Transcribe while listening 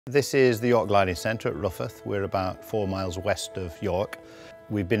This is the York Gliding Centre at Rufford. We're about 4 miles west of York.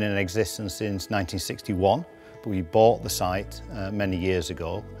 We've been in existence since 1961. We bought the site many years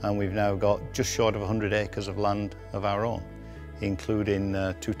ago, and we've now got just short of 100 acres of land of our own,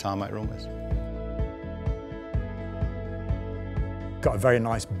 including 2 tarmac runways. Got a very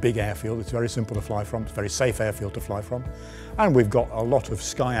nice big airfield. It's very simple to fly from. It's a very safe airfield to fly from. And we've got a lot of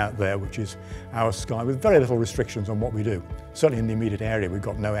sky out there, which is our sky with very little restrictions on what we do. Certainly in the immediate area, we've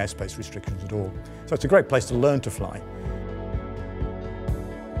got no airspace restrictions at all. So it's a great place to learn to fly.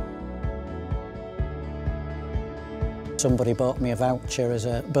 Somebody bought me a voucher as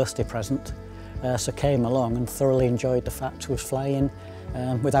a birthday present, so came along and thoroughly enjoyed the fact I was flying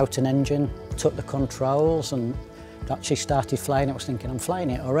without an engine, took the controls and actually started flying. I was thinking, I'm flying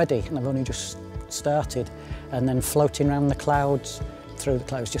it already, and I've only just started. And then floating around the clouds, through the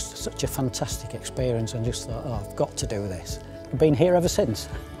clouds, just such a fantastic experience, and just thought, oh, I've got to do this. I've been here ever since.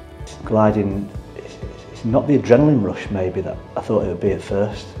 Gliding, it's not the adrenaline rush maybe that I thought it would be at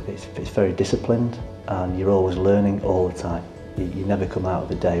first. It's very disciplined, and you're always learning all the time. You never come out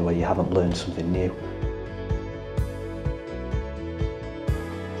of a day where you haven't learned something new.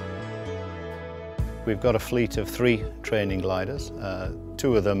 We've got a fleet of 3 training gliders.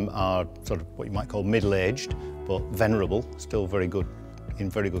 2 of them are sort of what you might call middle-aged, but venerable, still very good, in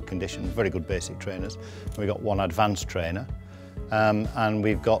very good condition, very good basic trainers. We've got 1 advanced trainer, and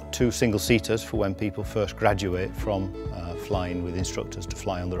we've got 2 single-seaters for when people first graduate from flying with instructors to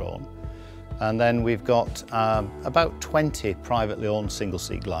fly on their own. And then we've got about 20 privately owned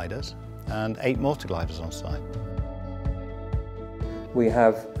single-seat gliders and 8 motor gliders on site. We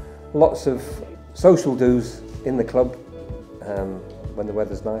have lots of social do's in the club when the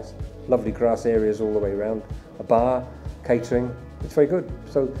weather's nice. Lovely grass areas all the way around, a bar, catering, it's very good.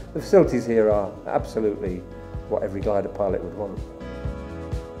 So the facilities here are absolutely what every glider pilot would want.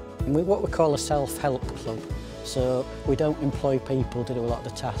 We're what we call a self-help club, so we don't employ people to do a lot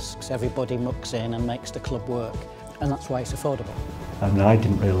of the tasks. Everybody mucks in and makes the club work, and that's why it's affordable. I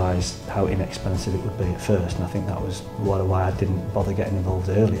didn't realise how inexpensive it would be at first, and I think that was why I didn't bother getting involved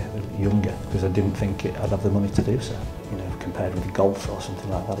earlier, younger, because I didn't think I'd have the money to do so. You know, compared with golf or something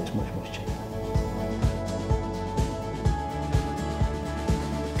like that, it's much, much cheaper.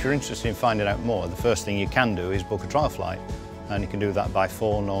 If you're interested in finding out more, the first thing you can do is book a trial flight, and you can do that by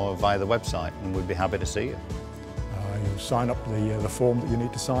phone or via the website, and we'd be happy to see you. You sign up the form that you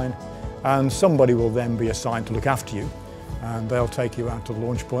need to sign, and somebody will then be assigned to look after you. And they'll take you out to the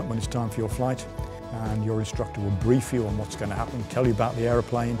launch point when it's time for your flight, and your instructor will brief you on what's going to happen, tell you about the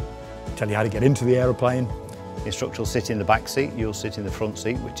aeroplane, tell you how to get into the aeroplane. The instructor will sit in the back seat, you'll sit in the front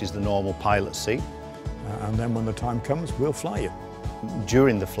seat, which is the normal pilot seat. And then when the time comes, we'll fly you.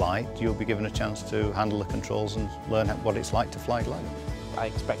 During the flight, you'll be given a chance to handle the controls and learn what it's like to fly glider. I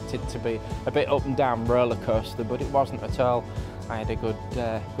expected to be a bit up and down roller coaster, but it wasn't at all. I had a good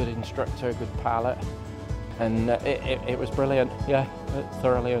instructor, a good pilot. And it was brilliant, yeah, I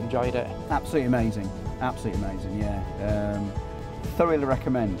thoroughly enjoyed it. Absolutely amazing, yeah. Thoroughly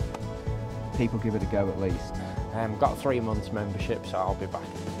recommend people give it a go at least. Got a 3 months membership, so I'll be back.